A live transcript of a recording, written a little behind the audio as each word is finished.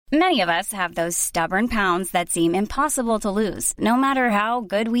Many of us have those stubborn pounds that seem impossible to lose, no matter how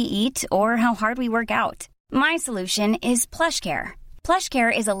good we eat or how hard we work out. My solution is PlushCare.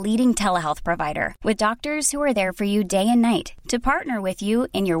 PlushCare is a leading telehealth provider with doctors who are there for you day and night to partner with you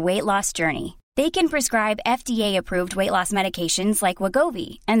in your weight loss journey. They can prescribe FDA-approved weight loss medications like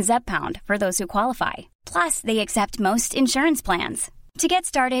Wegovy and Zepbound for those who qualify. Plus, they accept most insurance plans. To get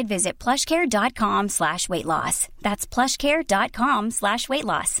started, visit plushcare.com/weightloss. That's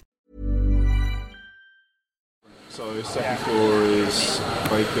plushcare.com/weightloss. So second floor is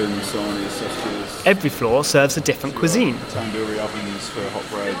bacon, sarnies, sausages. Every floor serves a different cuisine. Tandoori ovens for hot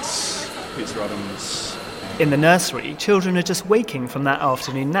breads, pizza ovens. In the nursery, children are just waking from their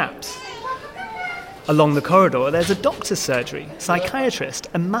afternoon naps. Along the corridor, there's a doctor's surgery, psychiatrist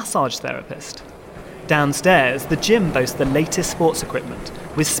and massage therapist. Downstairs, the gym boasts the latest sports equipment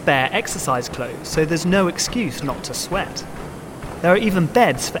with spare exercise clothes, so there's no excuse not to sweat. There are even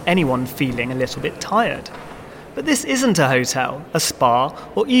beds for anyone feeling a little bit tired. But this isn't a hotel, a spa,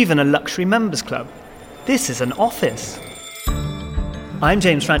 or even a luxury members club. This is an office. I'm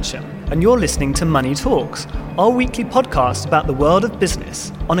James Francham, and you're listening to Money Talks, our weekly podcast about the world of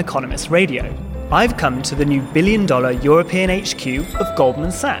business on Economist Radio. I've come to the new billion-dollar European HQ of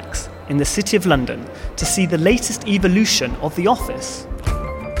Goldman Sachs in the City of London to see the latest evolution of the office.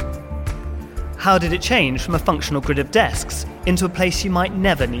 How did it change from a functional grid of desks into a place you might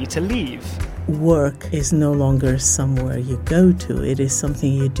never need to leave? Work is no longer somewhere you go to, it is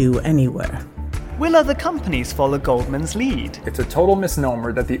something you do anywhere. Will other companies follow Goldman's lead? It's a total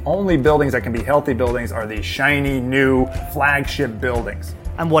misnomer that the only buildings that can be healthy buildings are these shiny, new, flagship buildings.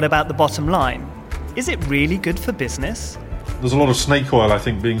 And what about the bottom line? Is it really good for business? There's a lot of snake oil, I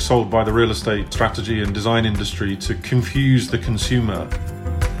think, being sold by the real estate strategy and design industry to confuse the consumer.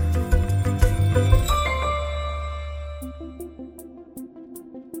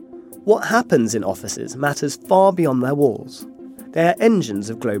 What happens in offices matters far beyond their walls. They are engines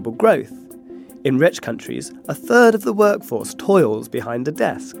of global growth. In rich countries, a third of the workforce toils behind a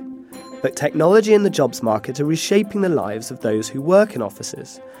desk. But technology and the jobs market are reshaping the lives of those who work in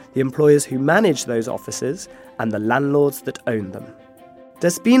offices, the employers who manage those offices, and the landlords that own them.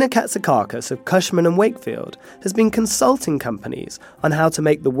 Despina Katsakakis of Cushman & Wakefield has been consulting companies on how to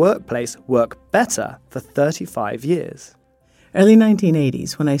make the workplace work better for 35 years. Early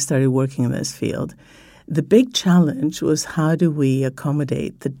 1980s, when I started working in this field, the big challenge was how do we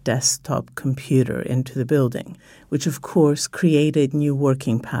accommodate the desktop computer into the building, which of course created new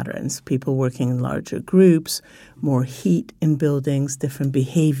working patterns, people working in larger groups, more heat in buildings, different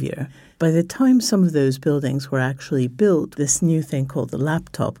behavior. By the time some of those buildings were actually built, this new thing called the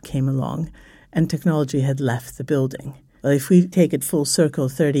laptop came along and technology had left the building. Well, if we take it full circle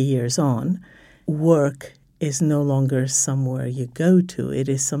 30 years on, work is no longer somewhere you go to, it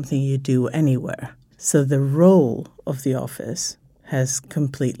is something you do anywhere. So the role of the office has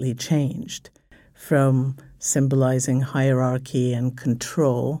completely changed from symbolizing hierarchy and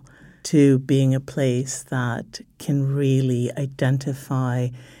control to being a place that can really identify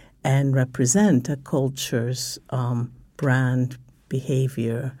and represent a culture's brand,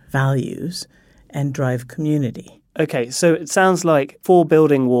 behavior, values, and drive community. Okay, so it sounds like 4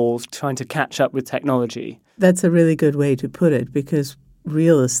 building walls trying to catch up with technology. That's a really good way to put it because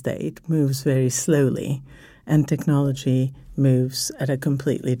real estate moves very slowly and technology moves at a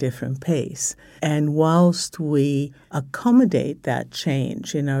completely different pace. And whilst we accommodate that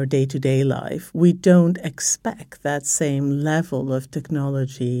change in our day-to-day life, we don't expect that same level of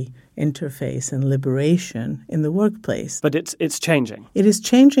technology interface and liberation in the workplace. But it's changing. It is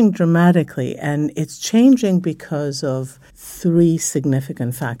changing dramatically, and it's changing because of 3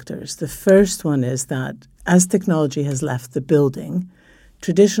 significant factors. The first one is that as technology has left the building,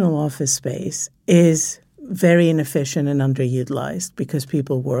 traditional office space is very inefficient and underutilized because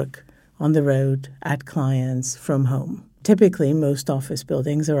people work on the road, at clients, from home. Typically, most office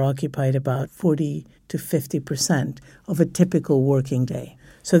buildings are occupied about 40 to 50% of a typical working day.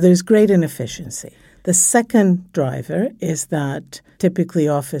 So there's great inefficiency. The second driver is that typically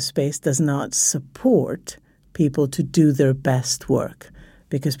office space does not support people to do their best work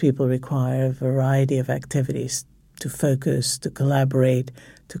because people require a variety of activities to focus, to collaborate,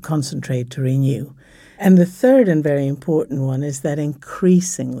 to concentrate, to renew. And the third and very important one is that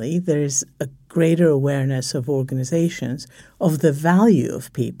increasingly there's a greater awareness of organizations of the value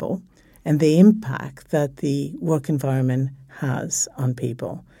of people and the impact that the work environment has on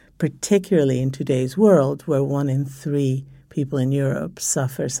people, particularly in today's world where 1 in 3 people in Europe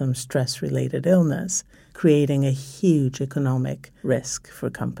suffer some stress-related illness, creating a huge economic risk for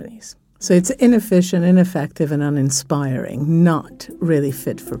companies. So it's inefficient, ineffective, and uninspiring, not really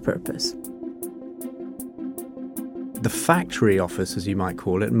fit for purpose. The factory office, as you might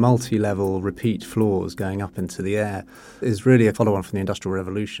call it, multi-level repeat floors going up into the air, is really a follow-on from the Industrial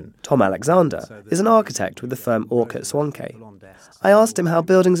Revolution. Tom Alexander is an architect with the firm Orchard Swanke. I asked him how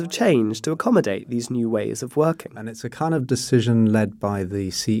buildings have changed to accommodate these new ways of working. And it's a kind of decision led by the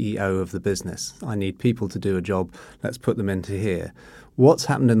CEO of the business. I need people to do a job, let's put them into here. What's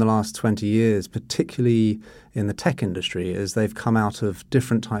happened in the last 20 years, particularly in the tech industry, is they've come out of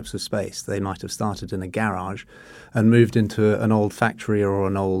different types of space. They might have started in a garage and moved into an old factory or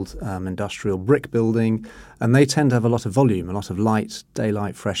an old industrial brick building, and they tend to have a lot of volume, a lot of light,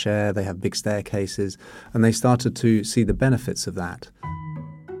 daylight, fresh air. They have big staircases, and they started to see the benefits of that.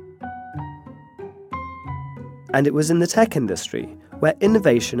 And it was in the tech industry, where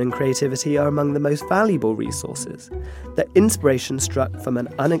innovation and creativity are among the most valuable resources, that inspiration struck from an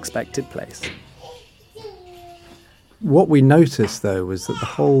unexpected place. What we noticed, though, was that the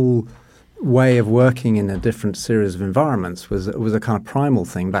whole way of working in a different series of environments was a kind of primal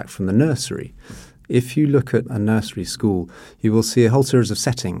thing back from the nursery. If you look at a nursery school, you will see a whole series of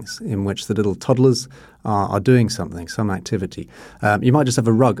settings in which the little toddlers are doing something, some activity. You might just have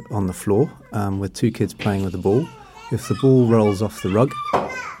a rug on the floor with two kids playing with a ball. If the ball rolls off the rug,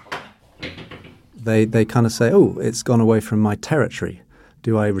 they kind of say, oh, it's gone away from my territory.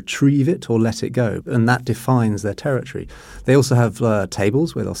 Do I retrieve it or let it go? And that defines their territory. They also have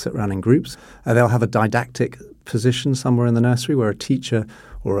tables where they'll sit around in groups. They'll have a didactic position somewhere in the nursery where a teacher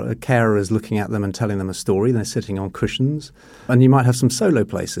or a carer is looking at them and telling them a story. They're sitting on cushions. And you might have some solo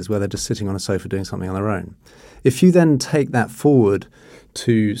places where they're just sitting on a sofa doing something on their own. If you then take that forward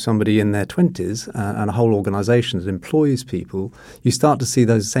to somebody in their 20s and a whole organisation that employs people, you start to see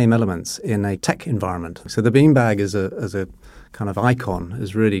those same elements in a tech environment. So the beanbag as a kind of icon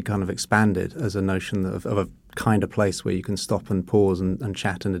is really kind of expanded as a notion of a kind of place where you can stop and pause and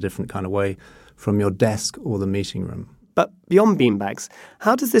chat in a different kind of way from your desk or the meeting room. But beyond beanbags,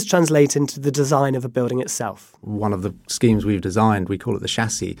 how does this translate into the design of a building itself? One of the schemes we've designed, we call it the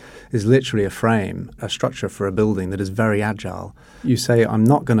chassis, is literally a frame, a structure for a building that is very agile. You say, I'm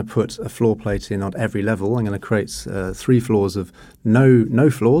not going to put a floor plate in on every level. I'm going to create 3 floors of no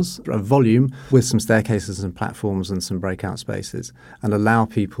floors, a volume with some staircases and platforms and some breakout spaces, and allow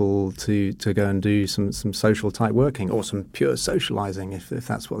people to go and do some social type working or some pure socializing if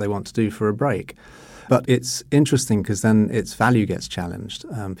that's what they want to do for a break. But it's interesting because then its value gets challenged.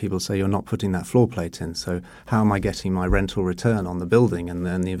 People say, you're not putting that floor plate in, so how am I getting my rental return on the building? And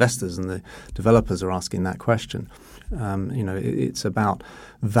then the investors and the developers are asking that question. It's about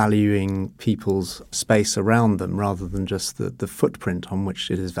valuing people's space around them rather than just the footprint on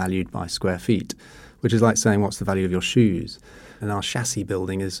which it is valued by square feet, which is like saying, what's the value of your shoes? And our chassis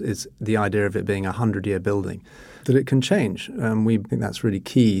building is the idea of it being a 100-year building, that it can change. We think that's really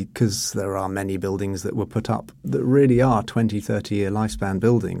key because there are many buildings that were put up that really are 20, 30-year lifespan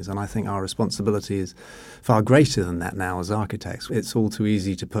buildings. And I think our responsibility is far greater than that now as architects. It's all too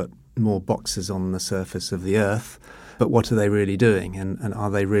easy to put more boxes on the surface of the earth. But what are they really doing? And are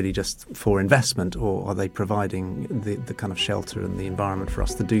they really just for investment, or are they providing the kind of shelter and the environment for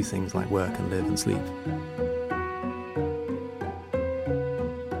us to do things like work and live and sleep?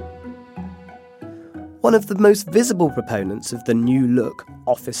 One of the most visible proponents of the new look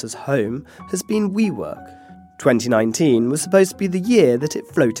office as home has been WeWork. 2019 was supposed to be the year that it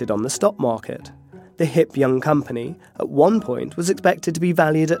floated on the stock market. The hip young company, at one point, was expected to be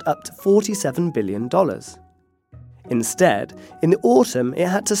valued at up to $47 billion. Instead, in the autumn, it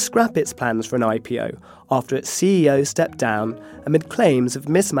had to scrap its plans for an IPO after its CEO stepped down amid claims of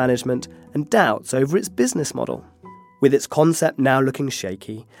mismanagement and doubts over its business model. With its concept now looking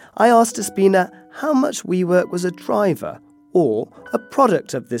shaky, I asked Despina how much WeWork was a driver or a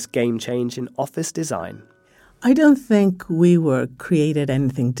product of this game change in office design. I don't think WeWork created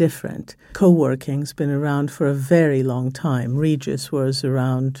anything different. Co-working's been around for a very long time. Regus was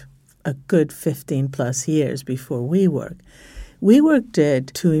around a good 15 plus years before WeWork. WeWork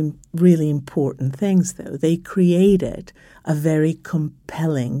did 2 really important things, though. They created a very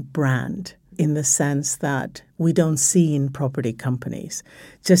compelling brand in the sense that we don't see in property companies.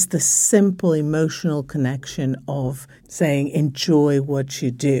 Just the simple emotional connection of saying, enjoy what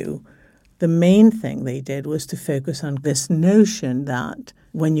you do. The main thing they did was to focus on this notion that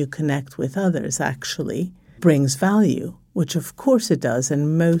when you connect with others actually brings value, which of course it does,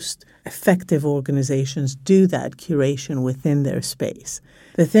 and most effective organizations do that curation within their space.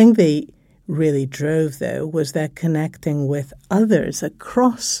 The thing they really drove, though, was that connecting with others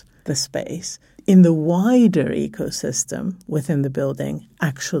across the space in the wider ecosystem within the building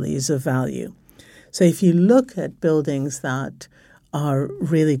actually is of value. So if you look at buildings that are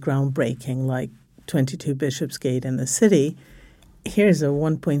really groundbreaking, like 22 Bishopsgate in the city, here's a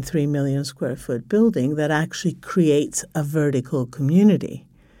 1.3 million square foot building that actually creates a vertical community,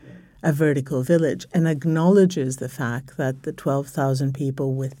 a vertical village, and acknowledges the fact that the 12,000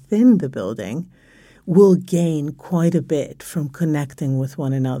 people within the building will gain quite a bit from connecting with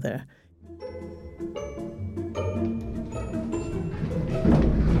one another.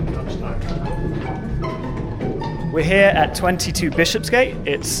 We're here at 22 Bishopsgate.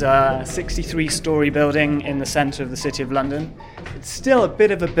 It's a 63-storey building in the centre of the City of London. It's still a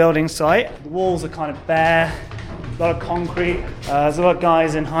bit of a building site. The walls are kind of bare, a lot of concrete. There's a lot of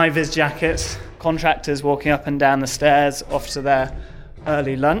guys in high-vis jackets, contractors walking up and down the stairs off to their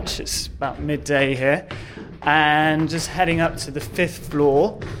early lunch. It's about midday here. And just heading up to the 5th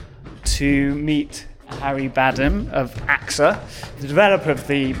floor to meet Harry Badham of AXA, the developer of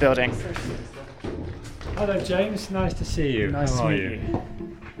the building. Hello James, nice to see you. Nice How to are meet you?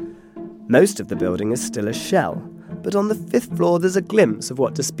 Most of the building is still a shell, but on the 5th floor there's a glimpse of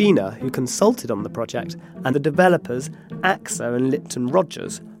what Despina, who consulted on the project, and the developers, AXA and Lipton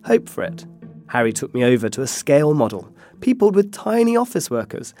Rogers, hope for it. Harry took me over to a scale model, peopled with tiny office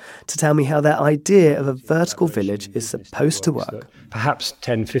workers, to tell me how their idea of a vertical village is supposed to work. Perhaps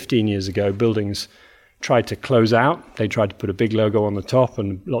 10, 15 years ago, buildings tried to close out. They tried to put a big logo on the top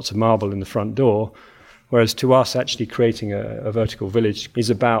and lots of marble in the front door. Whereas to us, actually creating a vertical village is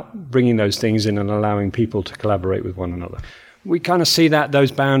about bringing those things in and allowing people to collaborate with one another. We kind of see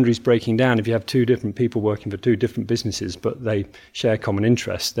those boundaries breaking down. If you have two different people working for two different businesses, but they share common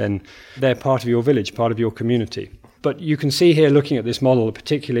interests, then they're part of your village, part of your community. But you can see here, looking at this model,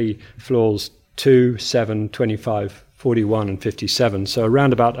 particularly floors 2, 7, 25, 41 and 57, so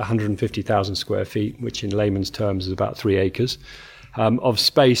around about 150,000 square feet, which in layman's terms is about 3 acres, of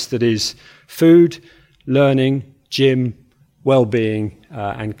space that is food, learning, gym, well-being,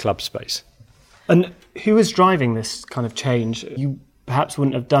 and club space. And who is driving this kind of change? You perhaps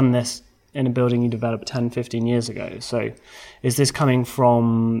wouldn't have done this in a building you developed 10, 15 years ago. So is this coming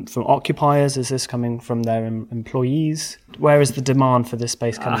from occupiers? Is this coming from their employees? Where is the demand for this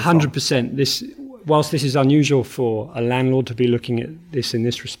space coming 100%. Whilst this is unusual for a landlord to be looking at this in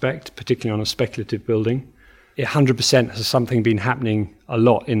this respect, particularly on a speculative building, 100% has something been happening a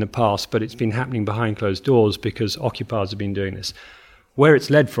lot in the past, but it's been happening behind closed doors because occupiers have been doing this. Where it's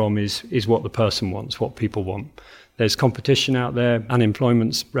led from is what the person wants, what people want. There's competition out there,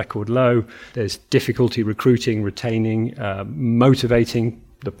 unemployment's record low, there's difficulty recruiting, retaining, motivating.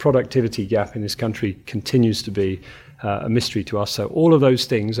 The productivity gap in this country continues to be a mystery to us. So all of those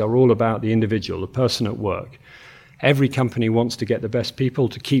things are all about the individual, the person at work. Every company wants to get the best people,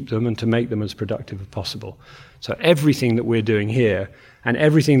 to keep them and to make them as productive as possible. So everything that we're doing here and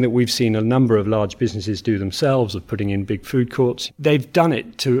everything that we've seen a number of large businesses do themselves of putting in big food courts, they've done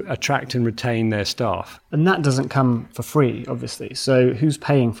it to attract and retain their staff. And that doesn't come for free, obviously. So who's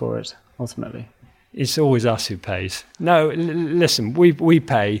paying for it, ultimately? It's always us who pays. No, listen, we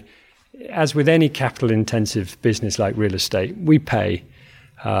pay. As with any capital-intensive business like real estate, we pay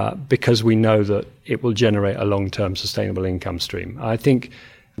because we know that it will generate a long-term sustainable income stream. I think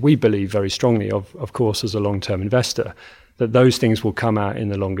we believe very strongly, of course, as a long-term investor, that those things will come out in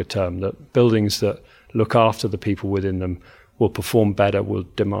the longer term, that buildings that look after the people within them will perform better, will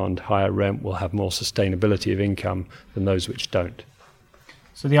demand higher rent, will have more sustainability of income than those which don't.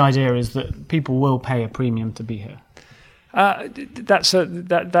 So the idea is that people will pay a premium to be here?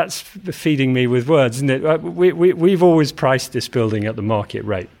 That's feeding me with words, isn't it? We've always priced this building at the market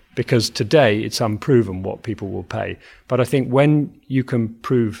rate because today it's unproven what people will pay. But I think when you can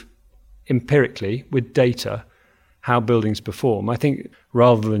prove empirically with data how buildings perform, I think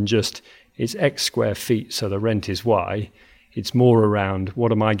rather than just it's X square feet so the rent is Y, it's more around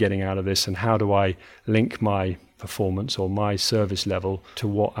what am I getting out of this and how do I link my performance or my service level to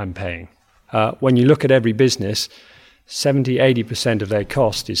what I'm paying. When you look at every business, 70-80% of their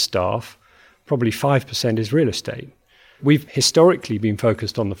cost is staff, probably 5% is real estate. We've historically been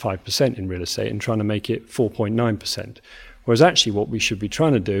focused on the 5% in real estate and trying to make it 4.9%. Whereas actually what we should be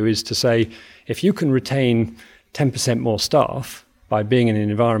trying to do is to say, if you can retain 10% more staff by being in an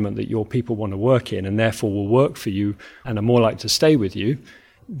environment that your people want to work in and therefore will work for you and are more likely to stay with you,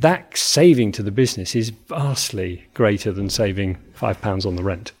 that saving to the business is vastly greater than saving £5 on the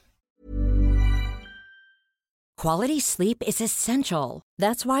rent. Quality sleep is essential.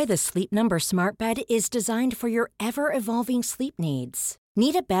 That's why the Sleep Number Smart Bed is designed for your ever-evolving sleep needs.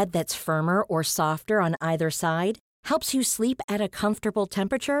 Need a bed that's firmer or softer on either side? Helps you sleep at a comfortable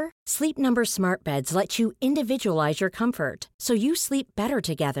temperature? Sleep Number Smart Beds let you individualize your comfort so you sleep better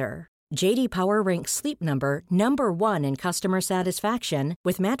together. J.D. Power ranks Sleep Number number 1 in customer satisfaction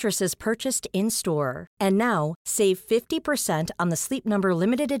with mattresses purchased in-store. And now, save 50% on the Sleep Number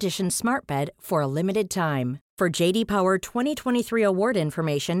Limited Edition Smart Bed for a limited time. For J.D. Power 2023 award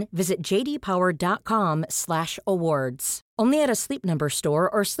information, visit jdpower.com/awards. Only at a Sleep Number store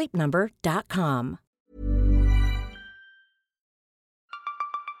or sleepnumber.com.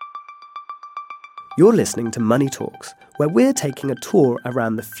 You're listening to Money Talks, where we're taking a tour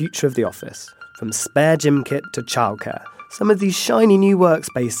around the future of the office. From spare gym kit to childcare, some of these shiny new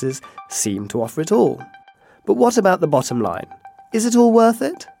workspaces seem to offer it all. But what about the bottom line? Is it all worth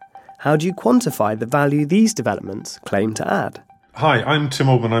it? How do you quantify the value these developments claim to add? Hi, I'm Tim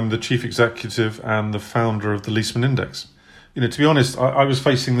Oldman. I'm the Chief Executive and the founder of the Leesman Index. To be honest, I was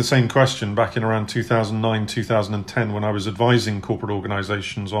facing the same question back in around 2009, 2010 when I was advising corporate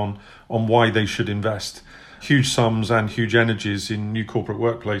organisations on why they should invest huge sums and huge energies in new corporate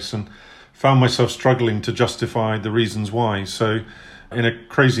workplace, and found myself struggling to justify the reasons why. So in a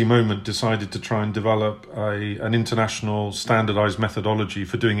crazy moment, decided to try and develop an international standardised methodology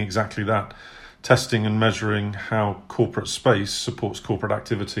for doing exactly that, testing and measuring how corporate space supports corporate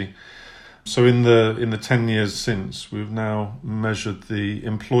activity. So in the 10 years since, we've now measured the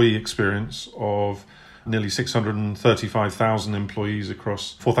employee experience of nearly 635,000 employees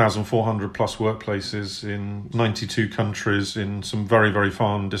across 4,400 plus workplaces in 92 countries in some very, very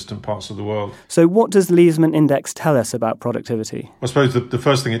far and distant parts of the world. So what does the Leesman Index tell us about productivity? I suppose the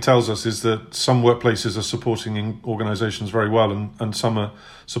first thing it tells us is that some workplaces are supporting organisations very well and some are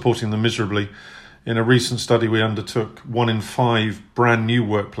supporting them miserably. In a recent study we undertook, 1 in 5 brand new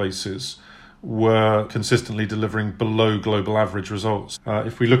workplaces were consistently delivering below global average results.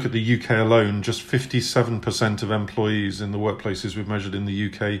 If we look at the UK alone, just 57% of employees in the workplaces we've measured in the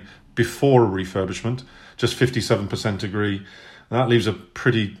UK before a refurbishment, just 57% agree. That leaves a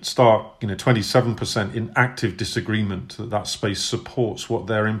pretty stark, 27% in active disagreement that space supports what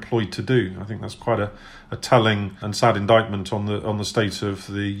they're employed to do. I think that's quite a telling and sad indictment on the state of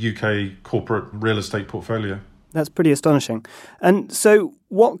the UK corporate real estate portfolio. That's pretty astonishing. And so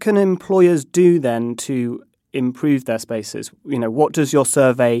what can employers do then to improve their spaces? What does your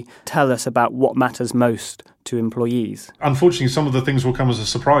survey tell us about what matters most to employees? Unfortunately, some of the things will come as a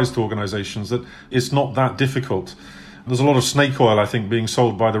surprise to organisations, that it's not that difficult. There's a lot of snake oil, I think, being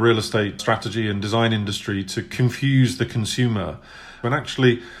sold by the real estate strategy and design industry to confuse the consumer. When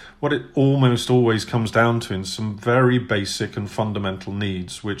actually, what it almost always comes down to is some very basic and fundamental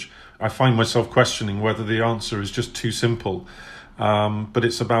needs, which I find myself questioning whether the answer is just too simple. But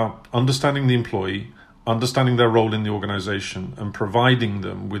it's about understanding the employee, understanding their role in the organisation, and providing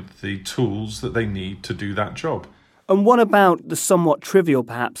them with the tools that they need to do that job. And what about the somewhat trivial,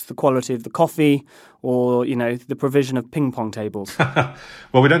 perhaps, the quality of the coffee or, the provision of ping-pong tables?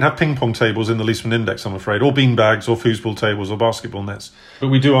 Well, we don't have ping-pong tables in the Leesman Index, I'm afraid, or beanbags or foosball tables or basketball nets. But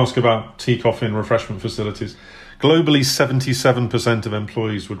we do ask about tea, coffee and refreshment facilities. Globally, 77% of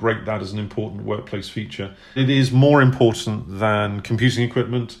employees would rate that as an important workplace feature. It is more important than computing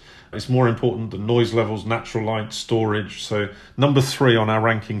equipment. It's more important than noise levels, natural light, storage. So number 3 on our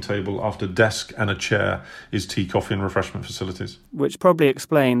ranking table after desk and a chair is tea, coffee and refreshment facilities. Which probably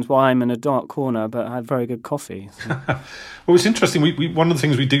explains why I'm in a dark corner, but I have very good coffee. So. Well, it's interesting. One of the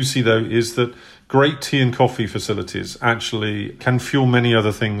things we do see, though, is that great tea and coffee facilities actually can fuel many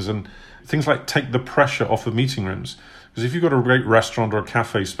other things, and things like take the pressure off of meeting rooms. Because if you've got a great restaurant or a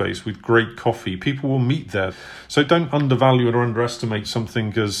cafe space with great coffee, people will meet there. So don't undervalue or underestimate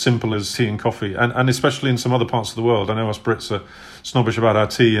something as simple as tea and coffee. And especially in some other parts of the world. I know us Brits are snobbish about our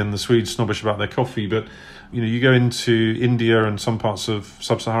tea and the Swedes snobbish about their coffee. But, you go into India and some parts of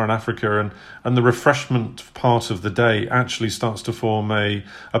sub-Saharan Africa and the refreshment part of the day actually starts to form a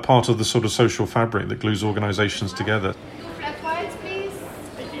part of the sort of social fabric that glues organisations together.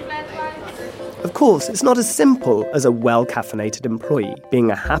 Of course, it's not as simple as a well-caffeinated employee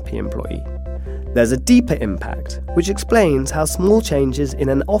being a happy employee. There's a deeper impact, which explains how small changes in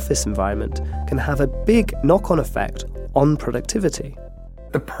an office environment can have a big knock-on effect on productivity.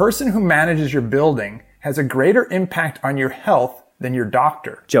 The person who manages your building has a greater impact on your health than your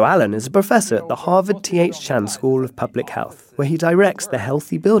doctor. Joe Allen is a professor at the Harvard T.H. Chan School of Public Health, where he directs the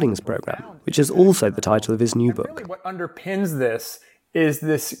Healthy Buildings Program, which is also the title of his new book. Really, what underpins this is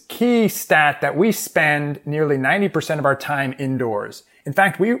this key stat that we spend nearly 90% of our time indoors. In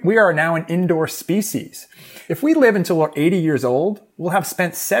fact, we are now an indoor species. If we live until we're 80 years old, we'll have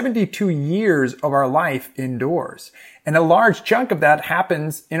spent 72 years of our life indoors. And a large chunk of that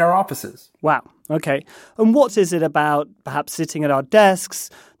happens in our offices. Wow. Okay. And what is it about perhaps sitting at our desks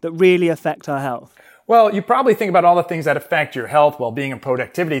that really affect our health? Well, you probably think about all the things that affect your health, well-being, and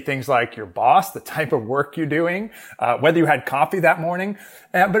productivity, things like your boss, the type of work you're doing, whether you had coffee that morning.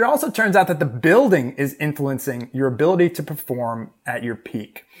 But it also turns out that the building is influencing your ability to perform at your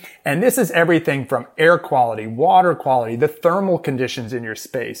peak. And this is everything from air quality, water quality, the thermal conditions in your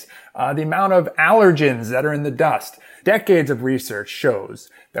space, the amount of allergens that are in the dust. Decades of research shows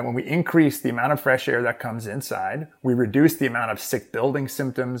that when we increase the amount of fresh air that comes inside, we reduce the amount of sick building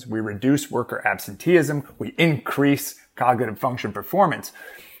symptoms, we reduce worker absenteeism, we increase cognitive function performance.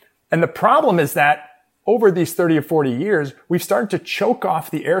 And the problem is that over these 30 or 40 years, we've started to choke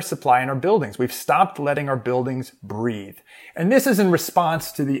off the air supply in our buildings. We've stopped letting our buildings breathe. And this is in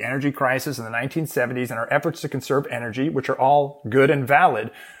response to the energy crisis in the 1970s and our efforts to conserve energy, which are all good and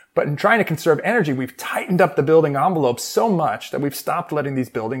valid. But in trying to conserve energy, we've tightened up the building envelope so much that we've stopped letting these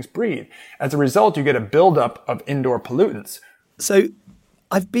buildings breathe. As a result, you get a buildup of indoor pollutants. So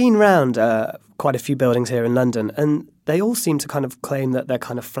I've been around quite a few buildings here in London, and they all seem to kind of claim that they're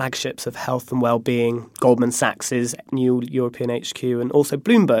kind of flagships of health and well-being. Goldman Sachs's new European HQ and also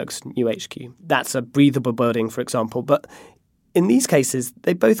Bloomberg's new HQ. That's a breathable building, for example. But in these cases,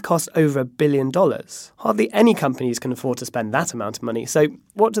 they both cost over $1 billion. Hardly any companies can afford to spend that amount of money. So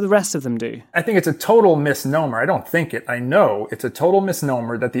what do the rest of them do? I think it's a total misnomer. I don't think it. I know it's a total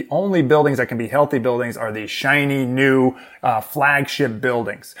misnomer that the only buildings that can be healthy buildings are these shiny, new, flagship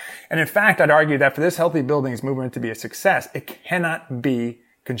buildings. And in fact, I'd argue that for this healthy buildings movement to be a success, it cannot be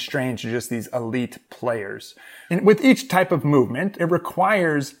constrained to just these elite players. And with each type of movement, it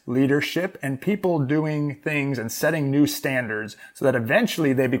requires leadership and people doing things and setting new standards so that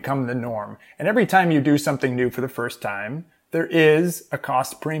eventually they become the norm. And every time you do something new for the first time, there is a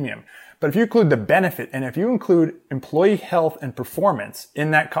cost premium. But if you include the benefit and if you include employee health and performance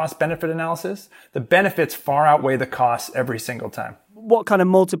in that cost-benefit analysis, the benefits far outweigh the costs every single time. What kind of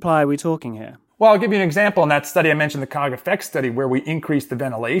multiplier are we talking here? Well, I'll give you an example. In that study I mentioned, the Cog Effect study, where we increased the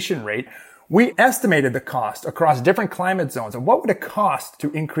ventilation rate, we estimated the cost across different climate zones and what would it cost to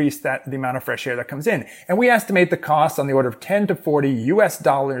increase the amount of fresh air that comes in. And we estimate the cost on the order of 10 to 40 US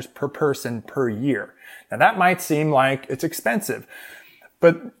dollars per person per year. Now that might seem like it's expensive,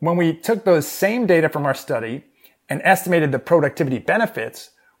 but when we took those same data from our study and estimated the productivity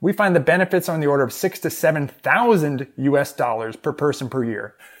benefits, we find the benefits are on the order of 6,000 to 7,000 US dollars per person per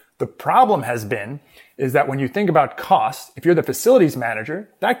year. The problem has been is that when you think about cost, if you're the facilities manager,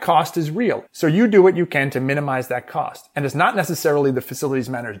 that cost is real. So you do what you can to minimize that cost. And it's not necessarily the facilities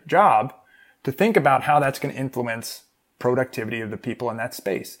manager's job to think about how that's going to influence productivity of the people in that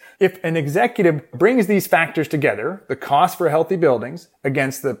space. If an executive brings these factors together, the cost for healthy buildings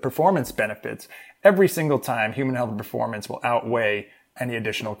against the performance benefits, every single time human health and performance will outweigh any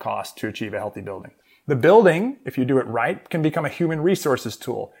additional cost to achieve a healthy building. The building, if you do it right, can become a human resources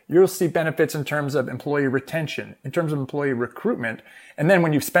tool. You'll see benefits in terms of employee retention, in terms of employee recruitment. And then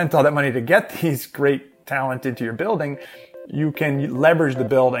when you've spent all that money to get these great talent into your building, you can leverage the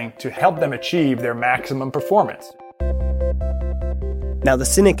building to help them achieve their maximum performance. Now, the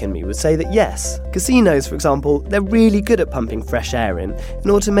cynic in me would say that yes, casinos, for example, they're really good at pumping fresh air in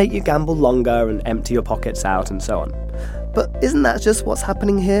order to make you gamble longer and empty your pockets out and so on. But isn't that just what's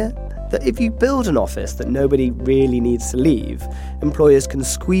happening here? That if you build an office that nobody really needs to leave, employers can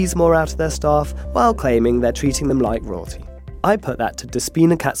squeeze more out of their staff while claiming they're treating them like royalty. I put that to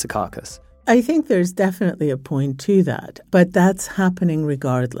Despina Katsakakis. I think there's definitely a point to that, but that's happening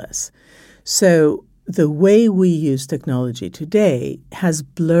regardless. So the way we use technology today has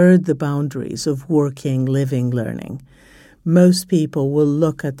blurred the boundaries of working, living, learning. Most people will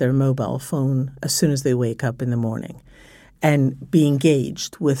look at their mobile phone as soon as they wake up in the morning and be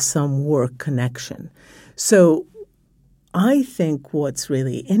engaged with some work connection. So I think what's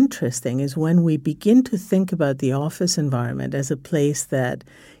really interesting is when we begin to think about the office environment as a place that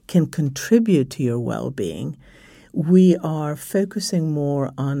can contribute to your well-being, we are focusing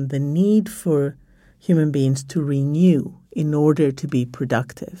more on the need for human beings to renew in order to be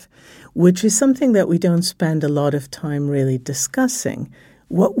productive, which is something that we don't spend a lot of time really discussing.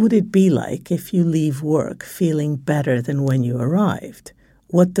 What would it be like if you leave work feeling better than when you arrived?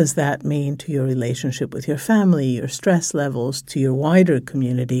 What does that mean to your relationship with your family, your stress levels, to your wider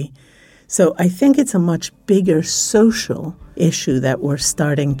community? So I think it's a much bigger social issue that we're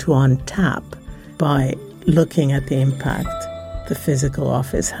starting to untap by looking at the impact the physical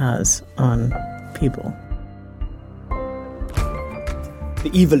office has on people.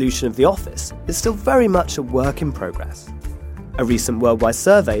 The evolution of the office is still very much a work in progress. A recent worldwide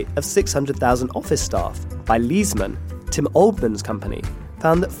survey of 600,000 office staff by Leesman, Tim Oldman's company,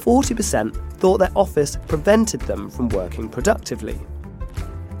 found that 40% thought their office prevented them from working productively.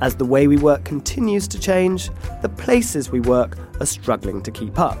 As the way we work continues to change, the places we work are struggling to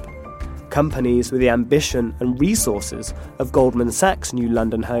keep up. Companies with the ambition and resources of Goldman Sachs' new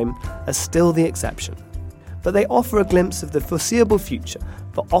London home are still the exception. But they offer a glimpse of the foreseeable future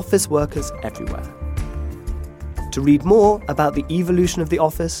for office workers everywhere. To read more about the evolution of the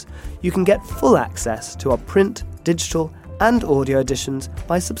office, you can get full access to our print, digital, and audio editions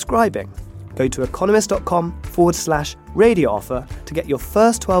by subscribing. Go to economist.com/radio offer to get your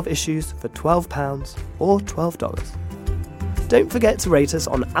first 12 issues for £12 or $12. Don't forget to rate us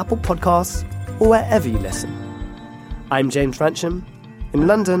on Apple Podcasts or wherever you listen. I'm James Francham. In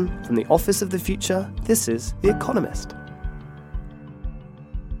London, from the Office of the Future, this is The Economist.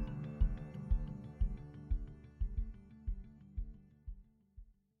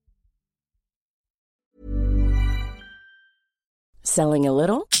 Selling a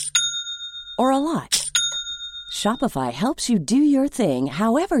little or a lot? Shopify helps you do your thing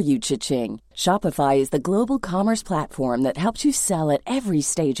however you cha-ching. Shopify is the global commerce platform that helps you sell at every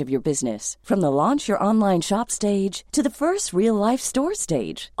stage of your business. From the launch your online shop stage to the first real-life store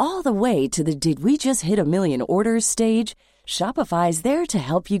stage, all the way to the did we just hit a million orders stage. Shopify is there to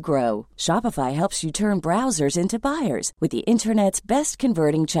help you grow. Shopify helps you turn browsers into buyers with the internet's best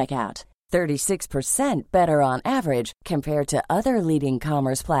converting checkout. 36% better on average compared to other leading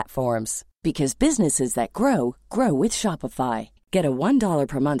commerce platforms. Because businesses that grow, grow with Shopify. Get a $1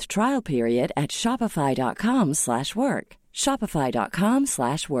 per month trial period at shopify.com/work.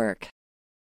 Shopify.com/work.